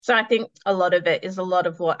So I think a lot of it is a lot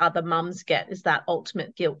of what other mums get is that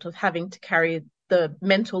ultimate guilt of having to carry the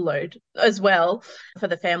mental load as well for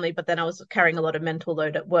the family. But then I was carrying a lot of mental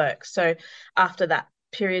load at work. So after that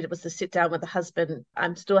period, it was the sit down with the husband.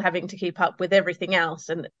 I'm still having to keep up with everything else.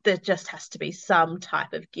 And there just has to be some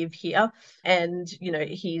type of give here. And,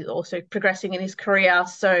 he's also progressing in his career.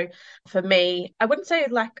 So for me, I wouldn't say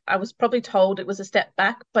like I was probably told it was a step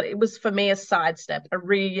back, but it was for me a sidestep, a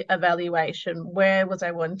re-evaluation. Where was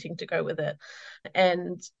I wanting to go with it?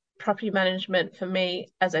 And property management for me,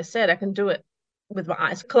 as I said, I can do it with my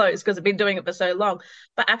eyes closed because I've been doing it for so long.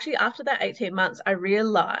 But actually, after that 18 months, I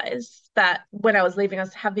realized that when I was leaving, I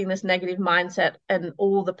was having this negative mindset and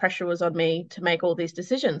all the pressure was on me to make all these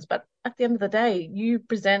decisions. But at the end of the day, you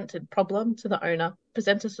present a problem to the owner,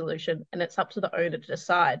 present a solution, and it's up to the owner to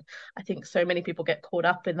decide. I think so many people get caught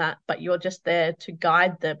up in that, but you're just there to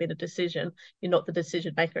guide them in a decision. You're not the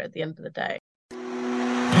decision maker at the end of the day.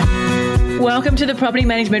 Welcome to the Property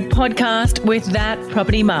Management Podcast with That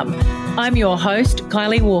Property Mum. I'm your host,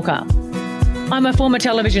 Kylie Walker. I'm a former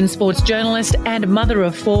television sports journalist and mother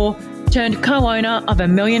of four, turned co-owner of $1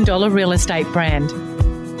 million real estate brand.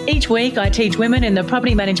 Each week, I teach women in the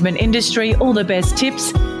property management industry all the best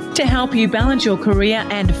tips to help you balance your career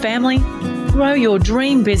and family, grow your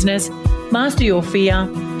dream business, master your fear,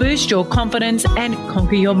 boost your confidence, and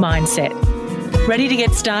conquer your mindset. Ready to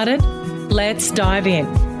get started? Let's dive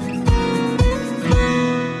in.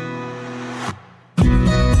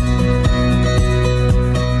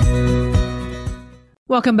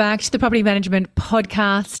 Welcome back to the Property Management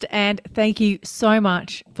Podcast, and thank you so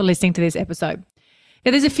much for listening to this episode.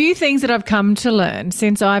 Now, there's a few things that I've come to learn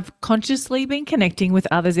since I've consciously been connecting with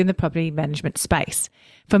others in the property management space.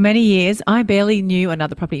 For many years, I barely knew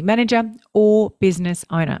another property manager or business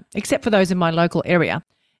owner, except for those in my local area.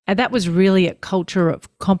 And that was really a culture of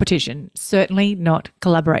competition, certainly not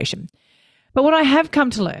collaboration. But what I have come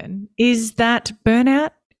to learn is that burnout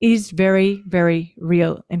is very, very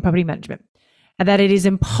real in property management, and that it is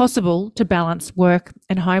impossible to balance work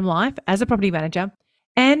and home life as a property manager,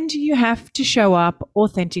 and you have to show up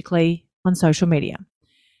authentically on social media.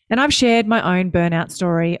 And I've shared my own burnout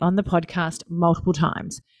story on the podcast multiple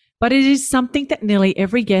times, but it is something that nearly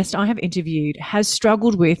every guest I have interviewed has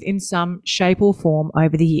struggled with in some shape or form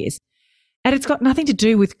over the years. And it's got nothing to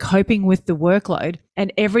do with coping with the workload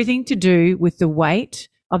and everything to do with the weight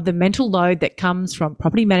of the mental load that comes from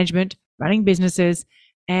property management, running businesses,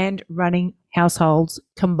 and running households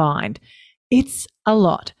combined. It's a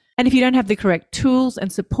lot. And if you don't have the correct tools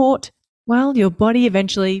and support, well, your body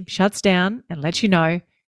eventually shuts down and lets you know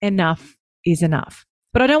enough is enough.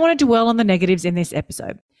 But I don't want to dwell on the negatives in this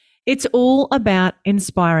episode. It's all about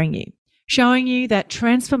inspiring you, showing you that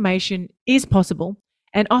transformation is possible,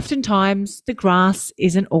 and oftentimes the grass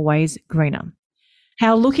isn't always greener.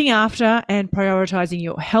 How looking after and prioritizing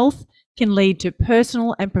your health can lead to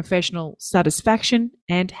personal and professional satisfaction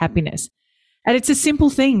and happiness. And it's the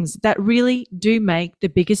simple things that really do make the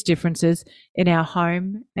biggest differences in our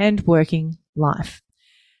home and working life.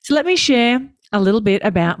 So let me share a little bit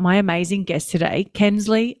about my amazing guest today,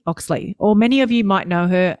 Kenslee Oxley, or many of you might know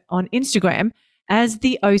her on Instagram as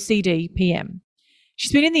the OCD PM.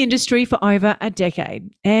 She's been in the industry for over a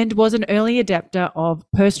decade and was an early adapter of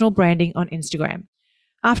personal branding on Instagram.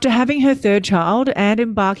 After having her third child and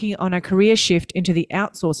embarking on a career shift into the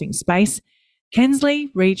outsourcing space,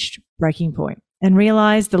 Kenslee reached breaking point and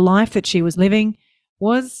realized the life that she was living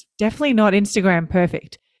was definitely not Instagram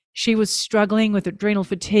perfect. She was struggling with adrenal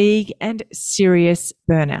fatigue and serious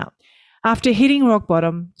burnout. After hitting rock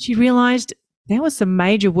bottom, she realized there was some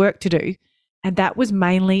major work to do, and that was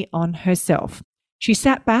mainly on herself. She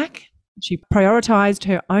sat back, she prioritized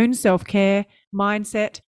her own self-care,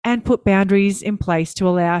 mindset, and put boundaries in place to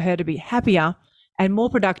allow her to be happier and more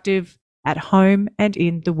productive at home and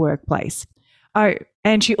in the workplace. Oh,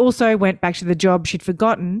 and she also went back to the job she'd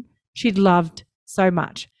forgotten she'd loved so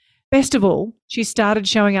much. Best of all, she started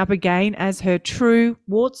showing up again as her true,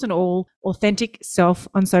 warts and all, authentic self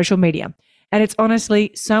on social media. And it's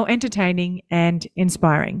honestly so entertaining and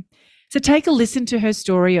inspiring. So take a listen to her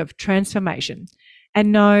story of transformation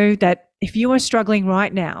and know that if you are struggling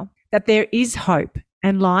right now, that there is hope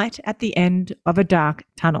and light at the end of a dark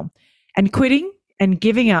tunnel. And quitting and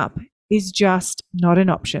giving up is just not an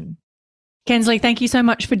option. Kenslee, thank you so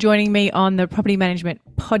much for joining me on the Property Management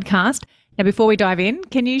Podcast. Now, before we dive in,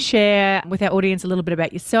 can you share with our audience a little bit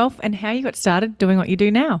about yourself and how you got started doing what you do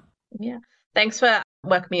now? Yeah, thanks for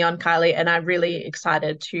working me on, Kylie, and I'm really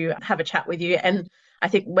excited to have a chat with you. And I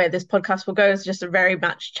think where this podcast will go is just a very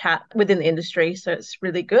much chat within the industry, so it's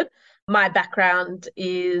really good. My background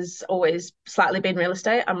is always slightly been real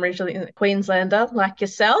estate. I'm originally a Queenslander like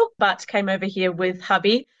yourself, but came over here with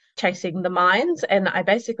hubby chasing the mines. And I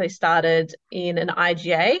basically started in an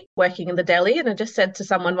IGA working in the deli. And I just said to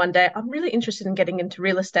someone one day, I'm really interested in getting into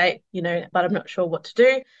real estate, but I'm not sure what to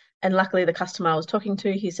do. And luckily the customer I was talking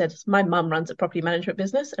to, he said, my mum runs a property management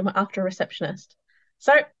business and we're after a receptionist.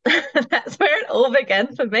 So that's where it all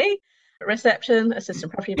began for me. Reception,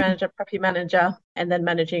 assistant property manager, and then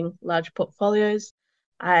managing large portfolios.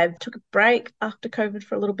 I took a break after COVID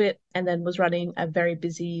for a little bit and then was running a very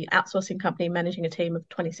busy outsourcing company, managing a team of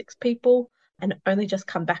 26 people, and only just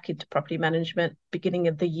come back into property management beginning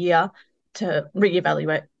of the year to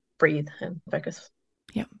reevaluate, breathe, and focus.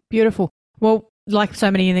 Yeah, beautiful. Well, like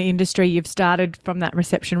so many in the industry, you've started from that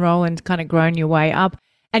reception role and kind of grown your way up,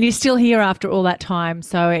 and you're still here after all that time.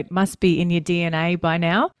 So it must be in your DNA by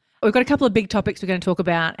now. We've got a couple of big topics we're going to talk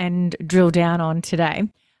about and drill down on today.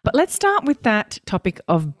 But let's start with that topic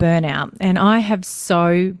of burnout. And I have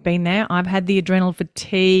so been there. I've had the adrenal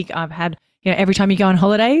fatigue. I've had, every time you go on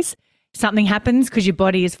holidays, something happens because your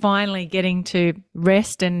body is finally getting to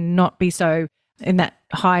rest and not be so in that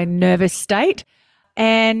high nervous state.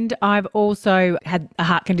 And I've also had a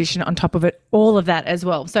heart condition on top of it, all of that as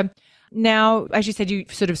well. So now, as you said, you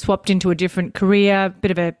sort of swapped into a different career,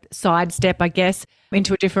 bit of a sidestep, I guess,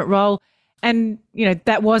 into a different role. And,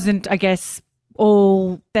 that wasn't, I guess,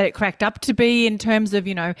 all that it cracked up to be in terms of,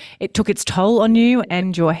 it took its toll on you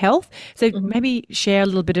and your health. So maybe share a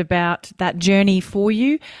little bit about that journey for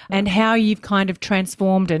you and how you've kind of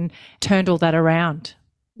transformed and turned all that around.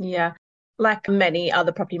 Yeah. Like many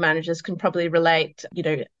other property managers can probably relate,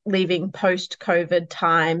 leaving post-COVID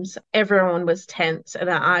times, everyone was tense. And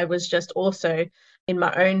I was just also in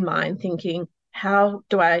my own mind thinking, how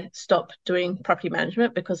do I stop doing property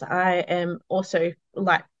management? Because I am also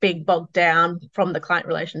like big bogged down from the client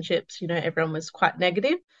relationships. Everyone was quite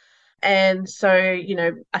negative. And so,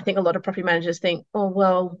 I think a lot of property managers think, oh,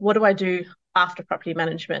 well, what do I do after property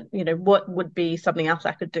management? What would be something else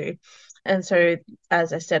I could do? And so,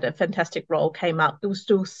 as I said, a fantastic role came up. It was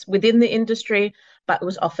still within the industry, but it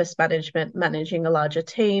was office management, managing a larger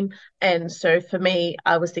team. And so for me,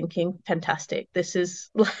 I was thinking, fantastic. This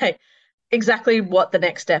is like exactly what the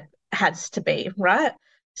next step has to be, right?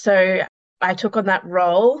 So I took on that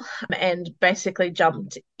role and basically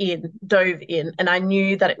dove in. And I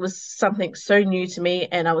knew that it was something so new to me.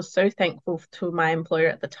 And I was so thankful to my employer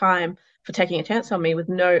at the time for taking a chance on me with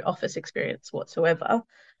no office experience whatsoever.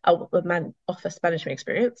 Office management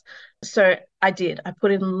experience. So I did. I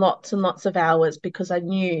put in lots and lots of hours because I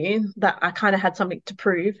knew that I kind of had something to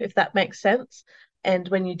prove, if that makes sense. And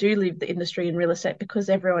when you do leave the industry in real estate, because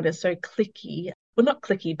everyone is so cliquey, well, not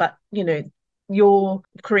cliquey, but, your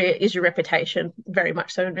career is your reputation, very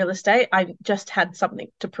much so in real estate. I just had something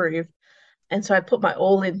to prove. And so I put my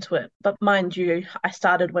all into it. But mind you, I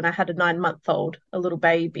started when I had a 9-month-old, a little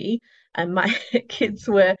baby, and my kids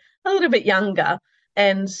were a little bit younger.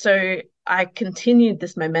 And so I continued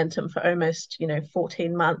this momentum for almost,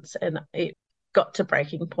 14 months, and it got to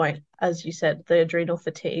breaking point, as you said, the adrenal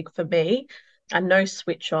fatigue for me, and no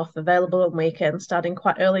switch off, available on weekends, starting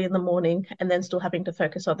quite early in the morning and then still having to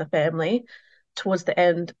focus on the family. Towards the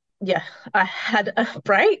end, I had a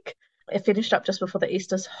break. I finished up just before the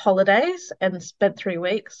Easter holidays and spent 3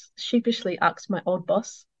 weeks. Sheepishly asked my old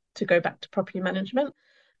boss to go back to property management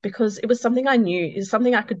because it was something I knew, is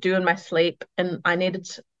something I could do in my sleep, and I needed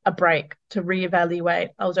a break to reevaluate.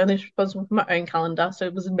 I was only responsible for my own calendar, so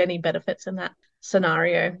it was many benefits in that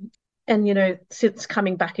scenario. And, since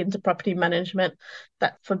coming back into property management,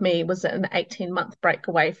 that for me was an 18-month break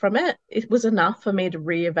away from it. It was enough for me to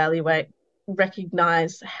reevaluate,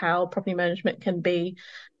 recognize how property management can be,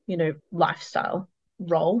 lifestyle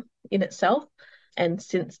role in itself. And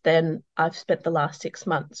since then, I've spent the last 6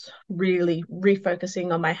 months really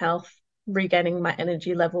refocusing on my health, regaining my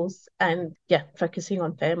energy levels, and focusing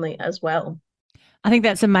on family as well. I think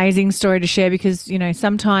that's an amazing story to share because,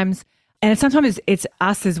 sometimes it's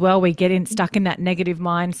us as well. We get stuck in that negative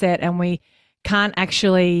mindset and we can't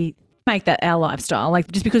actually make that our lifestyle.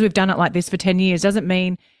 Like just because we've done it like this for 10 years doesn't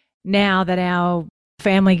mean now that our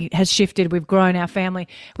family has shifted, we've grown our family,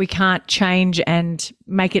 we can't change and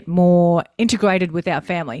make it more integrated with our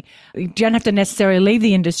family. You don't have to necessarily leave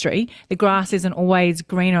the industry. The grass isn't always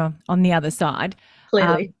greener on the other side.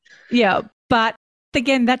 Clearly. But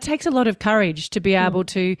again, that takes a lot of courage to be able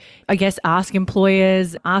to, I guess, ask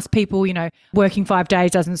employers, ask people, working 5 days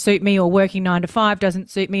doesn't suit me or working 9 to 5 doesn't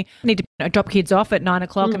suit me. I need to drop kids off at 9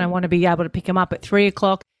 o'clock and I want to be able to pick them up at 3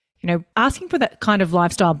 o'clock. Asking for that kind of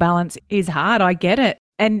lifestyle balance is hard. I get it.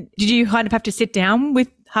 And did you kind of have to sit down with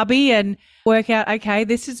hubby and work out, okay,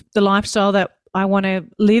 this is the lifestyle that I want to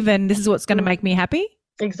live and this is what's going to make me happy?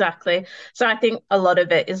 Exactly. So I think a lot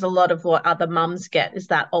of it is a lot of what other mums get is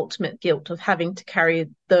that ultimate guilt of having to carry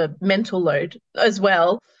the mental load as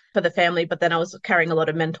well for the family. But then I was carrying a lot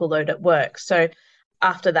of mental load at work. So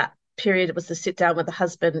after that period, it was to sit down with the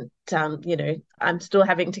husband. I'm still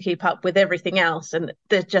having to keep up with everything else. And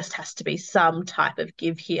there just has to be some type of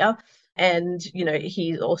give here. And,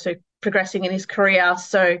 he's also progressing in his career.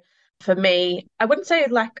 So for me, I wouldn't say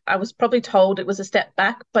I was probably told it was a step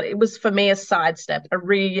back, but it was for me a sidestep, a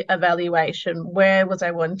re-evaluation. Where was I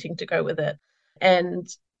wanting to go with it? And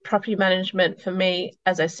property management for me,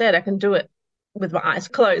 as I said, I can do it with my eyes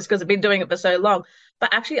closed because I've been doing it for so long.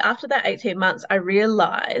 But actually after that 18 months, I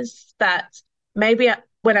realized that maybe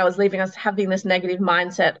when I was leaving, I was having this negative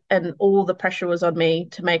mindset and all the pressure was on me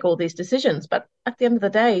to make all these decisions. But at the end of the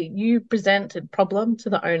day, you present a problem to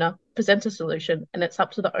the owner, present a solution, and it's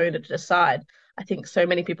up to the owner to decide. I think so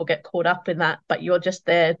many people get caught up in that, but you're just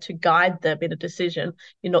there to guide them in a decision.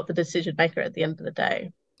 You're not the decision maker at the end of the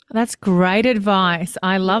day. That's great advice.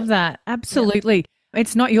 I love that. Absolutely. Yeah.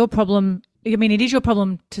 It's not your problem. I mean, it is your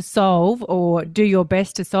problem to solve or do your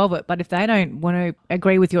best to solve it. But if they don't want to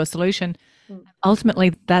agree with your solution,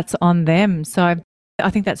 ultimately that's on them. So I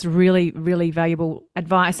think that's really, really valuable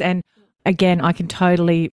advice. And again, I can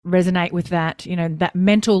totally resonate with that, that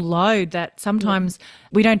mental load that sometimes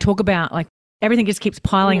we don't talk about, like everything just keeps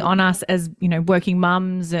piling on us as, working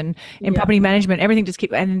mums and in property management, everything just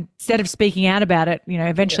keeps, and instead of speaking out about it,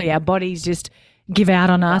 eventually our bodies just give out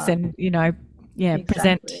on us and,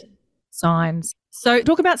 present signs. So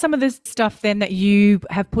talk about some of the stuff then that you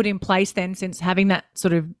have put in place then since having that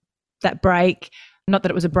sort of that break, not that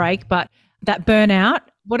it was a break, but that burnout.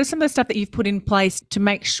 What are some of the stuff that you've put in place to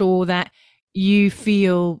make sure that you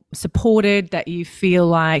feel supported, that you feel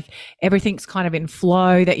like everything's kind of in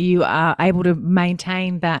flow, that you are able to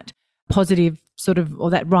maintain that positive sort of, or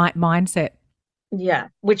that right mindset? Yeah,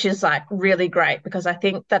 which is really great because I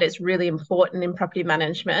think that it's really important in property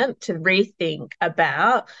management to rethink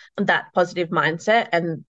about that positive mindset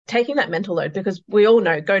and taking that mental load, because we all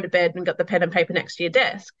know, go to bed and got the pen and paper next to your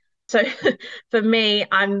desk. So for me,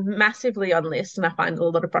 I'm massively on lists, and I find a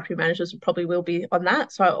lot of property managers probably will be on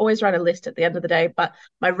that. So I always write a list at the end of the day, but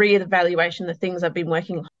my re-evaluation, the things I've been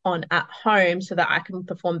working on at home so that I can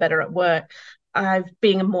perform better at work, I've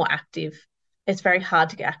been more active. It's very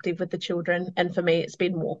hard to get active with the children. And for me, it's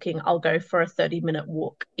been walking. I'll go for a 30-minute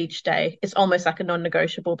walk each day. It's almost like a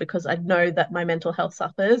non-negotiable because I know that my mental health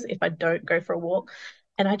suffers if I don't go for a walk.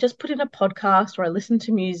 And I just put in a podcast or I listen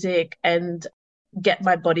to music and get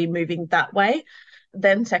my body moving that way.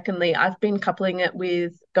 Then secondly, I've been coupling it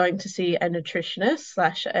with going to see a nutritionist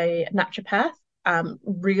 / a naturopath,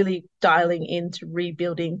 really dialing into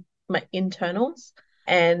rebuilding my internals,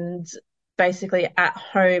 and basically at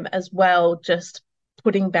home as well, just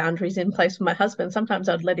putting boundaries in place with my husband. Sometimes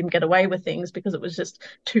I'd let him get away with things because it was just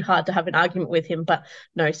too hard to have an argument with him, but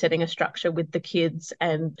no, setting a structure with the kids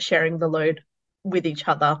and sharing the load with each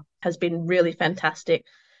other has been really fantastic.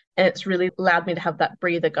 And it's really allowed me to have that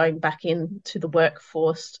breather going back into the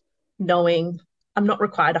workforce, knowing I'm not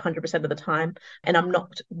required 100% of the time and I'm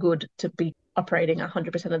not good to be operating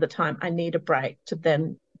 100% of the time. I need a break to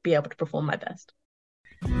then be able to perform my best.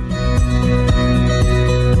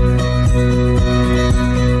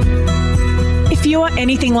 If you are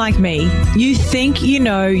anything like me, you think you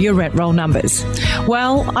know your rent roll numbers.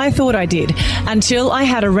 Well, I thought I did until I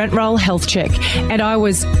had a rent roll health check, and I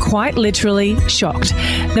was quite literally shocked.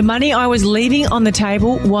 The money I was leaving on the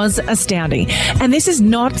table was astounding, and this is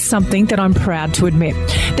not something that I'm proud to admit.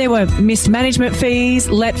 There were missed management fees,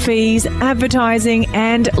 let fees, advertising,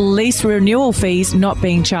 and lease renewal fees not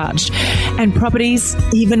being charged, and properties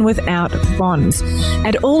even without bonds.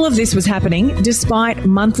 And all of this was happening despite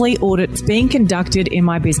monthly audits being conducted in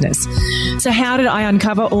my business. So how did I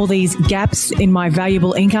uncover all these gaps in my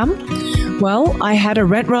valuable income? Well, I had a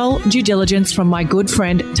rent roll due diligence from my good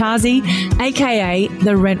friend Tazi, aka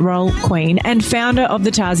the Rent Roll Queen and founder of the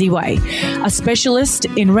Tazi Way, a specialist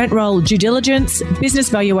in rent roll due diligence, business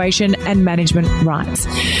valuation and management rights.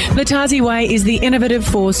 The Tazi Way is the innovative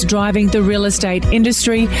force driving the real estate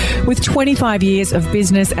industry. With 25 years of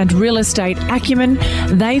business and real estate acumen,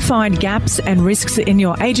 they find gaps and risks in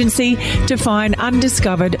your agency to find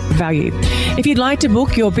undiscovered value. If you'd like to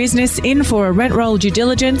book your business in for a rent roll due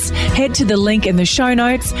diligence, head to the link in the show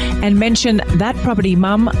notes and mention That Property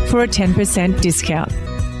Mum for a 10% discount.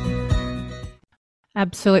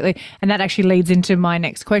 Absolutely. And that actually leads into my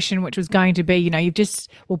next question, which was going to be, you've just,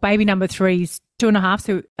 baby number 3's 2.5.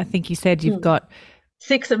 So I think you said you've got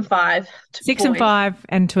 6 and 5 6 and boys. 5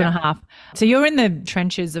 and two Yeah. and a half. So you're in the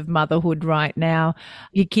trenches of motherhood right now.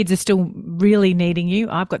 Your kids are still really needing you.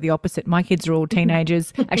 I've got the opposite. My kids are all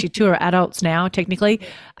teenagers. Actually, 2 are adults now, technically.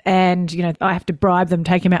 And, I have to bribe them,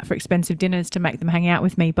 take them out for expensive dinners to make them hang out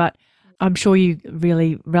with me. But I'm sure you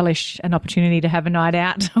really relish an opportunity to have a night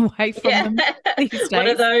out away from them these days. One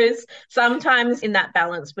of those, sometimes in that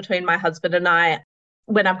balance between my husband and I,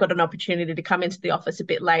 when I've got an opportunity to come into the office a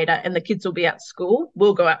bit later and the kids will be at school,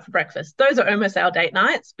 we'll go out for breakfast. Those are almost our date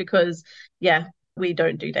nights because, we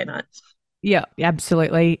don't do day nights. Yeah,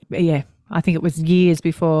 absolutely. Yeah, I think it was years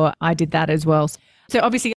before I did that as well. So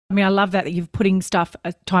obviously, I love that you're putting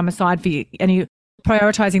time aside for you and you're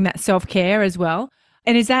prioritizing that self-care as well.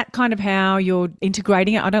 And is that kind of how you're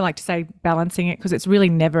integrating it? I don't like to say balancing it because it's really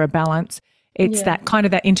never a balance. It's that kind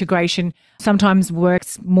of that integration. Sometimes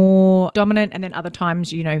work's more dominant and then other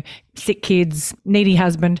times, sick kids, needy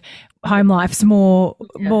husband, home life's more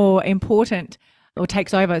important or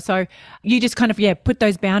takes over. So you just kind of, put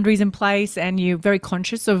those boundaries in place and you're very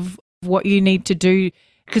conscious of what you need to do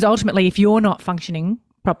because ultimately if you're not functioning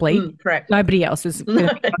properly, correct. Nobody else is going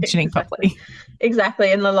to be functioning properly.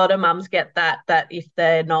 Exactly. And a lot of mums get that if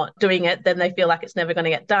they're not doing it, then they feel like it's never going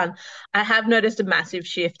to get done. I have noticed a massive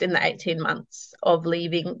shift in the 18 months of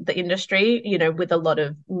leaving the industry, with a lot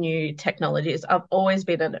of new technologies. I've always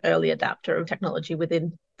been an early adapter of technology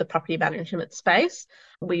within the property management space.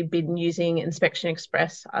 We've been using Inspection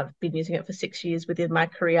Express. I've been using it for 6 years within my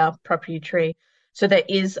career, Property Tree. So there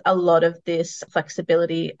is a lot of this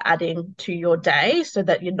flexibility adding to your day so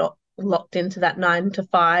that you're not locked into that 9 to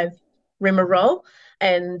 5 rimmer role.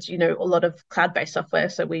 And, a lot of cloud-based software.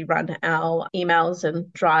 So we run our emails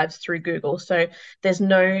and drives through Google. So there's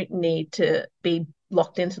no need to be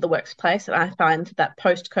locked into the workplace. And I find that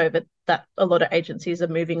post-COVID that a lot of agencies are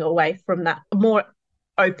moving away from that, more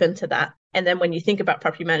open to that. And then when you think about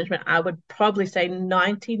property management, I would probably say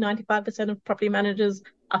 95% of property managers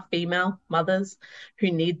are female mothers who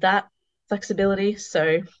need that flexibility.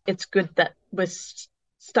 So it's good that we're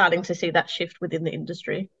starting to see that shift within the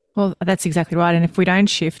industry. Well, that's exactly right. And if we don't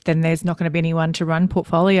shift, then there's not going to be anyone to run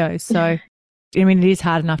portfolios. So, it is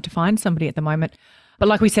hard enough to find somebody at the moment. But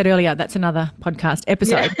like we said earlier, that's another podcast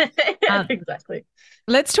episode. Exactly.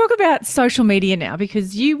 Let's talk about social media now,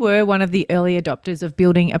 because you were one of the early adopters of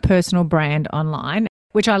building a personal brand online,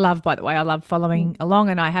 which I love, by the way. I love following along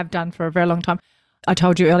and I have done for a very long time. I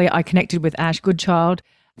told you earlier, I connected with Ash Goodchild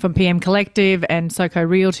from PM Collective and Soco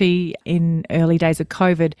Realty in early days of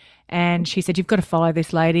COVID. And she said, you've got to follow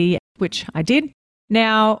this lady, which I did.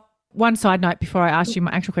 Now, one side note before I ask you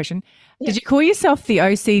my actual question, did you call yourself the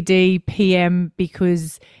OCD PM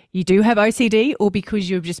because you do have OCD or because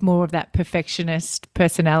you're just more of that perfectionist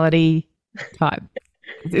personality type?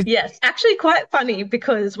 Yes, actually quite funny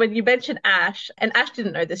because when you mentioned Ash, and Ash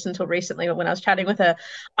didn't know this until recently when I was chatting with her,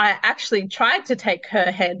 I actually tried to take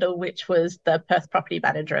her handle, which was the Perth property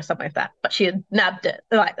manager or something like that, but she had nabbed it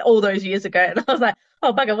like all those years ago. And I was like,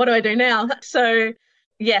 oh, bugger, what do I do now? So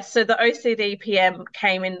yes, so the OCD PM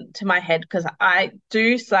came into my head because I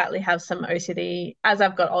do slightly have some OCD as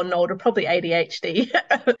I've got on older, probably ADHD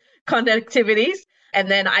kind of activities. And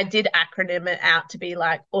then I did acronym it out to be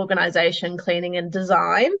like organization, cleaning and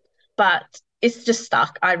design, but it's just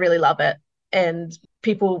stuck. I really love it. And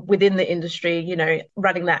people within the industry,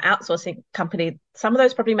 running that outsourcing company, some of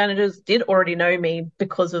those property managers did already know me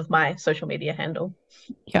because of my social media handle.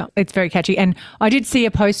 Yeah, it's very catchy. And I did see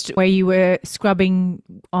a post where you were scrubbing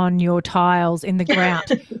on your tiles in the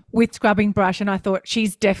ground with scrubbing brush. And I thought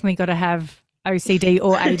she's definitely got to have OCD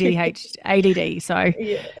or ADD. So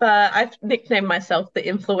I've nicknamed myself the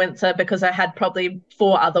influencer because I had probably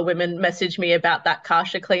 4 other women message me about that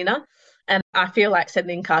Kasha cleaner. And I feel like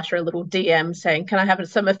sending Kasha a little DM saying, can I have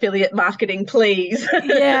some affiliate marketing, please?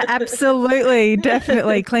 Yeah, absolutely.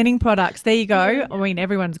 Definitely. Cleaning products. There you go. I mean,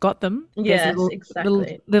 everyone's got them. Yes,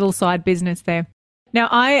 exactly. Little side business there. Now,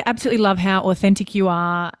 I absolutely love how authentic you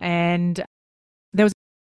are. And there was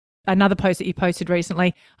another post that you posted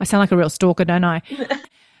recently. I sound like a real stalker, don't I?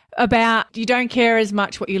 About you don't care as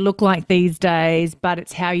much what you look like these days, but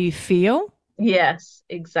it's how you feel. Yes,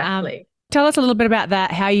 exactly. Tell us a little bit about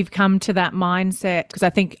that, how you've come to that mindset, because I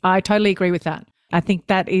think I totally agree with that. I think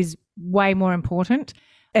that is way more important.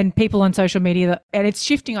 And people on social media, and it's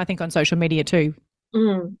shifting, I think, on social media too.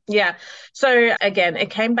 Yeah. So again, it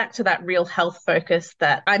came back to that real health focus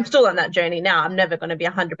that I'm still on that journey now. I'm never going to be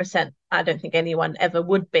 100%. I don't think anyone ever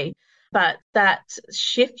would be. But that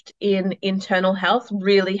shift in internal health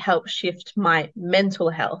really helped shift my mental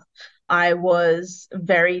health. I was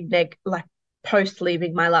very post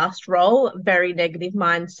leaving my last role, very negative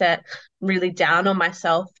mindset, really down on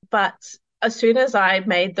myself. But as soon as I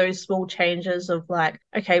made those small changes of like,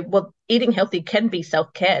 okay, well, eating healthy can be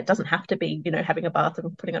self-care. It doesn't have to be, having a bath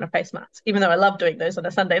and putting on a face mask, even though I love doing those on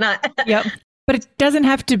a Sunday night. Yep. But it doesn't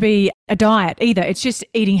have to be a diet either. It's just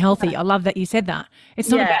eating healthy. I love that you said that. It's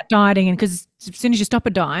not about dieting, and because as soon as you stop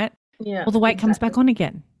a diet, all the weight comes back on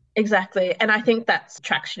again. Exactly. And I think that's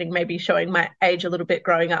tractioning, maybe showing my age a little bit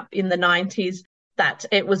growing up in the 90s, that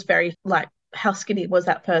it was very like, how skinny was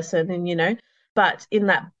that person? And, but in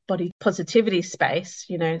that body positivity space,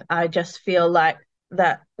 I just feel like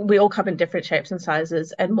that we all come in different shapes and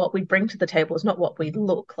sizes. And what we bring to the table is not what we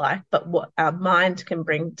look like, but what our mind can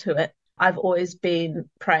bring to it. I've always been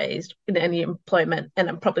praised in any employment,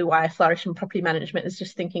 and probably why I flourish in property management is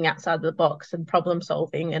just thinking outside the box and problem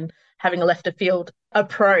solving and having a left of field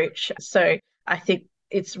approach. So I think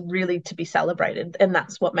it's really to be celebrated. And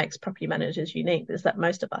that's what makes property managers unique, is that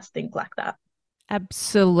most of us think like that.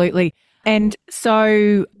 Absolutely. And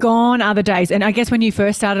so gone are the days. And I guess when you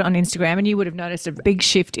first started on Instagram, and you would have noticed a big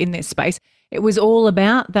shift in this space, it was all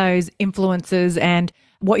about those influencers and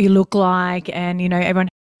what you look like. And, everyone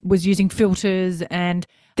was using filters, and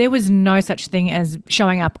there was no such thing as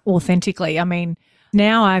showing up authentically. I mean,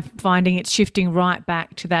 now I'm finding it's shifting right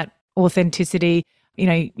back to that authenticity.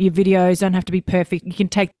 Your videos don't have to be perfect. You can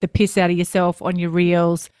take the piss out of yourself on your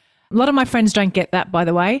reels. A lot of my friends don't get that, by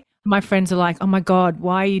the way. My friends are like, oh my God,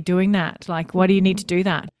 why are you doing that? Like, why do you need to do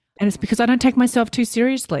that? And it's because I don't take myself too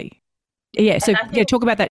seriously. Yeah. So talk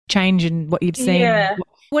about that change and what you've seen. Yeah.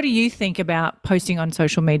 What do you think about posting on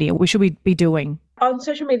social media? What should we be doing? On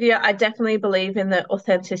social media, I definitely believe in the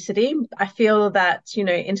authenticity. I feel that,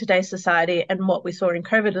 in today's society and what we saw in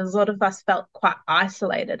COVID, a lot of us felt quite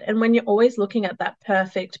isolated. And when you're always looking at that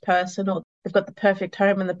perfect person, or they've got the perfect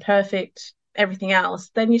home and the perfect everything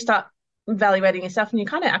else, then you start evaluating yourself and you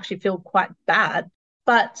kind of actually feel quite bad.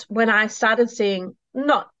 But when I started seeing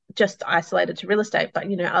not just isolated to real estate, but,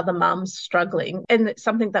 other mums struggling, and it's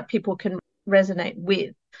something that people can resonate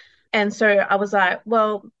with. And so I was like,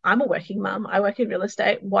 well, I'm a working mum. I work in real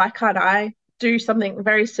estate. Why can't I do something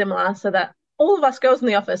very similar so that all of us girls in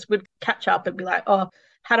the office would catch up and be like, oh,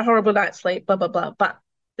 had a horrible night's sleep, blah, blah, blah. But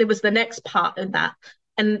there was the next part in that.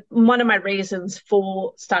 And one of my reasons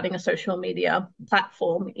for starting a social media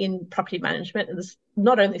platform in property management is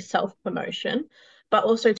not only self-promotion, but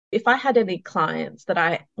also if I had any clients that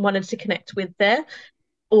I wanted to connect with there,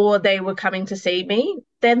 or they were coming to see me,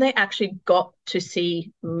 then they actually got to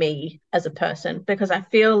see me as a person. Because I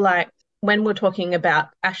feel like when we're talking about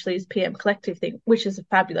Ashley's PM Collective thing, which is a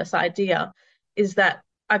fabulous idea, is that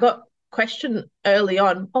I got questioned early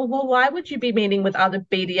on, oh, well, why would you be meeting with other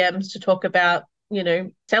BDMs to talk about,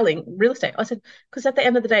 selling real estate? I said, because at the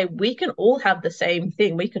end of the day, we can all have the same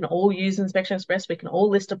thing. We can all use Inspection Express. We can all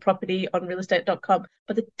list a property on realestate.com.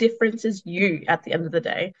 But the difference is you at the end of the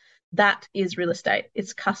day. That is real estate.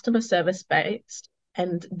 It's customer service based,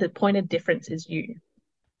 and the point of difference is you.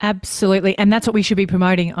 Absolutely. And that's what we should be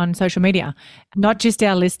promoting on social media. Not just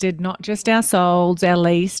our listed, not just our solds, our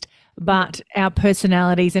leased, but our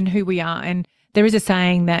personalities and who we are. And there is a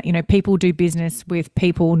saying that, people do business with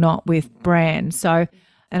people, not with brands. So,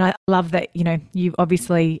 and I love that, you've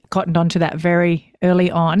obviously cottoned onto that very early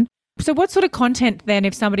on. So what sort of content then,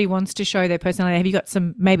 if somebody wants to show their personality, have you got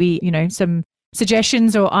some, maybe, some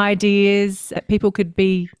suggestions or ideas that people could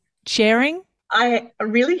be sharing? I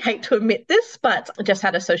really hate to admit this, but I just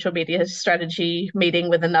had a social media strategy meeting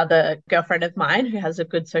with another girlfriend of mine who has a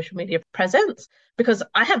good social media presence, because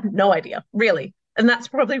I have no idea, really. And that's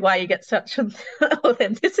probably why you get such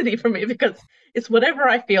authenticity from me, because it's whatever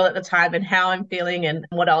I feel at the time and how I'm feeling and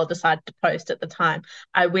what I'll decide to post at the time.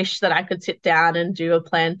 I wish that I could sit down and do a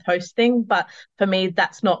planned post thing, but for me,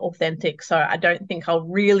 that's not authentic. So I don't think I'll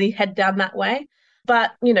really head down that way.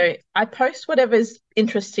 But, I post whatever's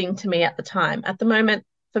interesting to me at the time. At the moment,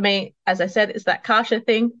 for me, as I said, is that Kasha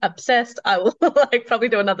thing. Obsessed. I will probably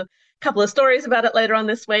do another couple of stories about it later on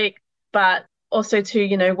this week. But also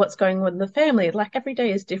to, what's going on in the family. Like every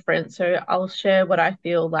day is different. So I'll share what I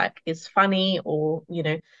feel like is funny, or,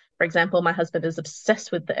 for example, my husband is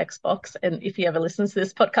obsessed with the Xbox. And if he ever listens to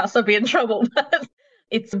this podcast, I'll be in trouble. But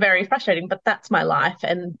it's very frustrating, but that's my life.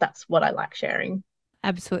 And that's what I like sharing.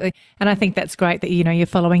 Absolutely. And I think that's great that, you're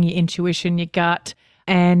following your intuition, your gut,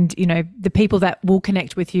 and, the people that will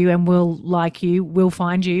connect with you and will like you will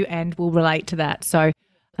find you and will relate to that. So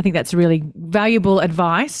I think that's really valuable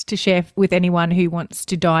advice to share with anyone who wants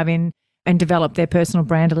to dive in and develop their personal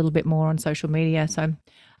brand a little bit more on social media. So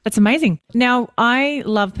that's amazing. Now, I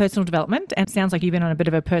love personal development, and it sounds like you've been on a bit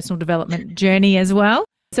of a personal development journey as well.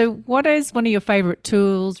 So what is one of your favorite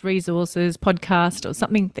tools, resources, podcast, or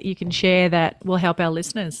something that you can share that will help our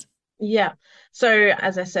listeners? Yeah. So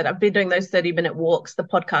as I said, I've been doing those 30-minute walks. The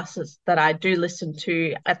podcasts that I do listen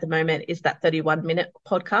to at the moment is that 31-minute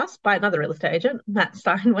podcast by another real estate agent, Matt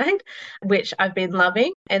Steinwade, which I've been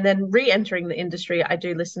loving. And then re-entering the industry, I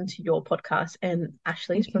do listen to your podcast and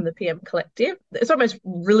Ashley's from the PM Collective. It's almost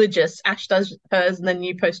religious. Ash does hers and then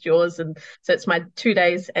you post yours. And so it's my 2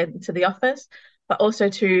 days into the office. But also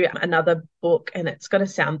to another book, and it's going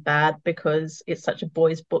to sound bad because it's such a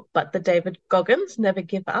boys' book, but the David Goggins, Never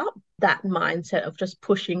Give Up, that mindset of just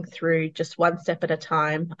pushing through just one step at a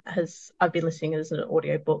time I've been listening as an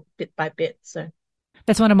audiobook bit by bit. So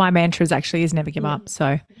that's one of my mantras actually, is never give up.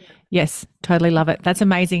 So yes, totally love it. That's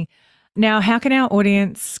amazing. Now, how can our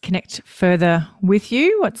audience connect further with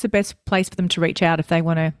you? What's the best place for them to reach out if they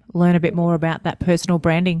want to learn a bit more about that personal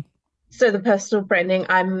branding? So the personal branding,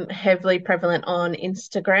 I'm heavily prevalent on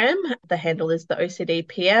Instagram. The handle is the OCD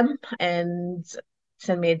PM, and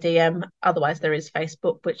send me a DM. Otherwise, there is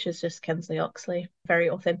Facebook, which is just Kenslee Oxley. Very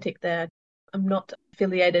authentic there. I'm not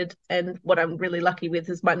affiliated, and what I'm really lucky with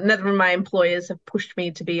is neither of my employers have pushed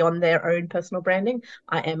me to be on their own personal branding.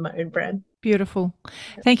 I am my own brand. Beautiful.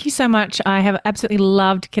 Thank you so much. I have absolutely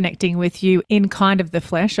loved connecting with you in kind of the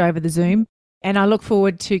flesh over the Zoom. And I look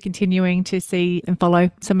forward to continuing to see and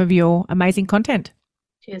follow some of your amazing content.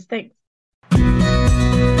 Cheers. Thanks.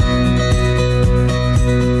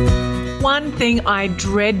 One thing I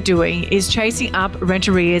dread doing is chasing up rent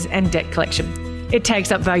arrears and debt collection. It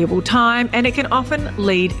takes up valuable time and it can often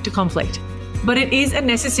lead to conflict. But it is a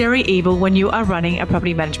necessary evil when you are running a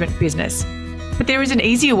property management business. But there is an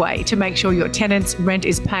easier way to make sure your tenants' rent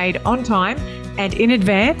is paid on time and in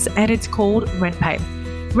advance, and it's called RentPay.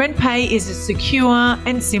 RentPay is a secure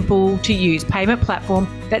and simple to use payment platform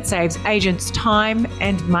that saves agents time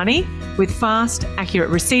and money with fast, accurate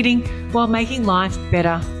receipting while making life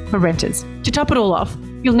better for renters. To top it all off,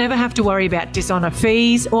 you'll never have to worry about dishonor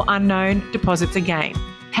fees or unknown deposits again.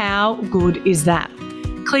 How good is that?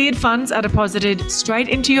 Cleared funds are deposited straight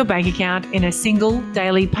into your bank account in a single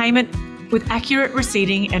daily payment with accurate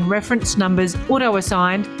receipting and reference numbers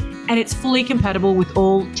auto-assigned, and it's fully compatible with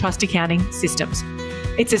all trust accounting systems.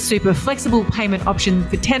 It's a super flexible payment option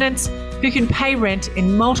for tenants who can pay rent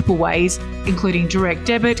in multiple ways, including direct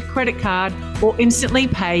debit, credit card, or instantly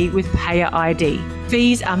pay with Payer ID.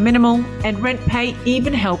 Fees are minimal, and RentPay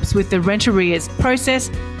even helps with the rent arrears process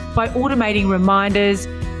by automating reminders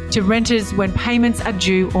to renters when payments are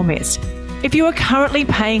due or missed. If you are currently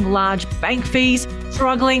paying large bank fees,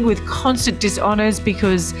 struggling with constant dishonors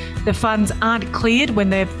because the funds aren't cleared when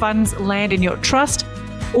the funds land in your trust,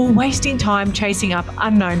 or wasting time chasing up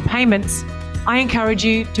unknown payments, I encourage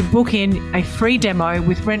you to book in a free demo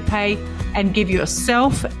with RentPay and give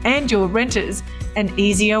yourself and your renters an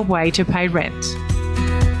easier way to pay rent.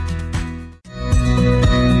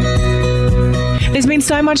 There's been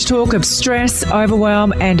so much talk of stress,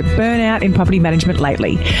 overwhelm, and burnout in property management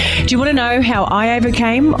lately. Do you want to know how I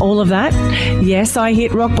overcame all of that? Yes, I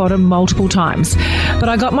hit rock bottom multiple times, but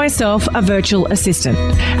I got myself a virtual assistant.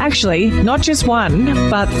 Actually, not just one,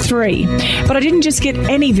 but 3. But I didn't just get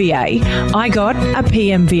any VA, I got a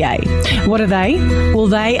PM VA. What are they? Well,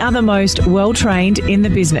 they are the most well-trained in the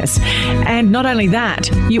business. And not only that,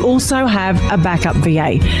 you also have a backup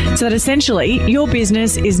VA, so that essentially your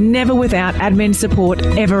business is never without admin support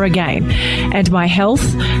ever again. And my health,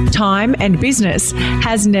 time, and business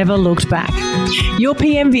has never looked back. Your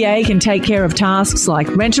PMVA can take care of tasks like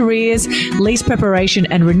rent arrears, lease preparation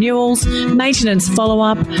and renewals, maintenance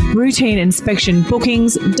follow-up, routine inspection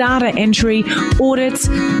bookings, data entry, audits,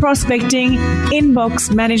 prospecting,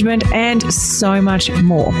 inbox management, and so much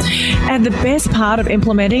more. And the best part of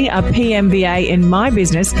implementing a PMVA in my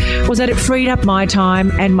business was that it freed up my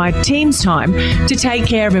time and my team's time to take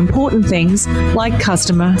care of important things like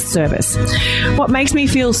customer service. What makes me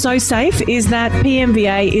feel so safe is that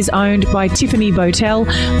PMVA is owned by Tiffany Botel,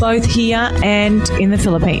 both here and in the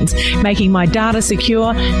Philippines, making my data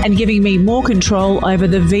secure and giving me more control over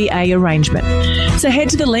the VA arrangement. So head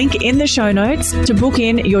to the link in the show notes to book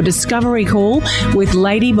in your discovery call with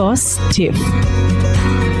Lady Boss Tiff.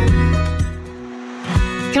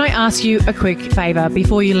 Can I ask you a quick favour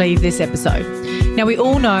before you leave this episode? Now, we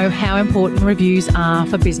all know how important reviews are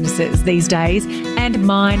for businesses these days, and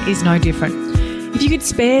mine is no different. If you could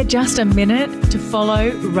spare just a minute to follow,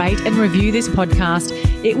 rate and review this podcast,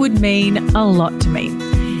 it would mean a lot to me.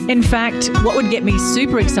 In fact, what would get me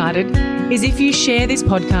super excited is if you share this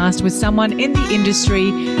podcast with someone in the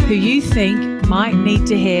industry who you think might need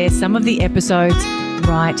to hear some of the episodes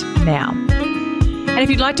right now. And if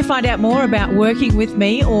you'd like to find out more about working with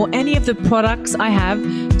me or any of the products I have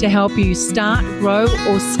to help you start, grow,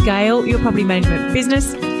 or scale your property management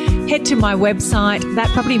business, head to my website,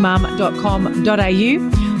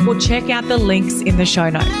 thatpropertymum.com.au, or check out the links in the show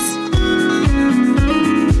notes.